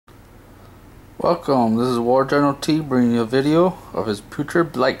Welcome, this is War General T bringing you a video of his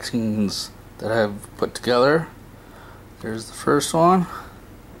Putrid BlightKings that I've put together. Here's the first one.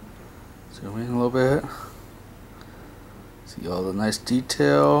 Zoom in a little bit. See all the nice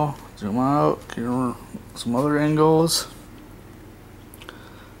detail. Zoom out, get some other angles.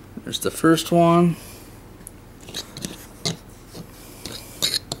 There's the first one.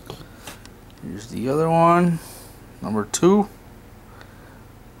 Here's the other one, number 2.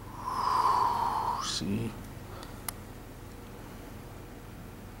 See.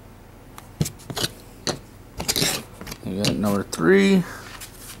 You got number 3.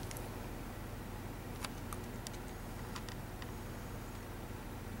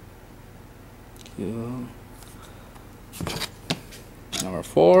 Number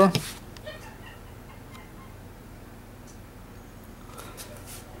 4.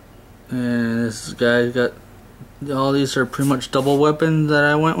 And this guy got all these are pretty much double weapons that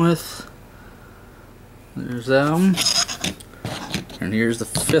I went with. There's them. And here's the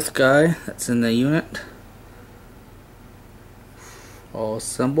 5th guy that's in the unit. All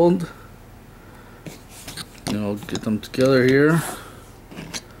assembled. And I'll get them together here.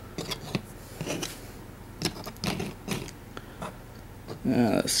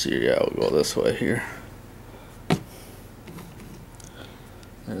 Let's see, yeah, we'll go this way here.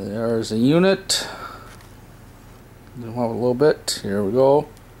 There they are as a unit. Zoom up a little bit. Here we go.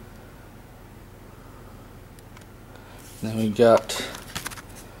 Then we got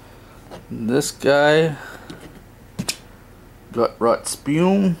this guy, Gutrot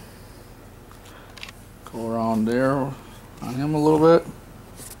Spume. Go around there on him a little bit.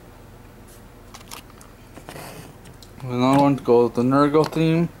 Another one to go with the Nurgle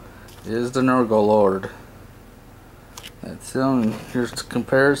theme is the Nurgle Lord. That's him. Here's the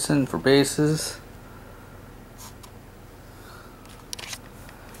comparison for bases.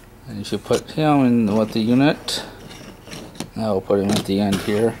 And you should put him in with the unit. Now we'll put him at the end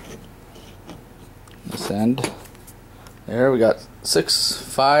here. This end. There we got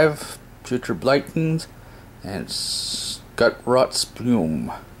 5 Putrid BlightKings and Gutrot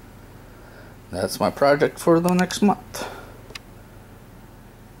Spume. That's my project for the next month.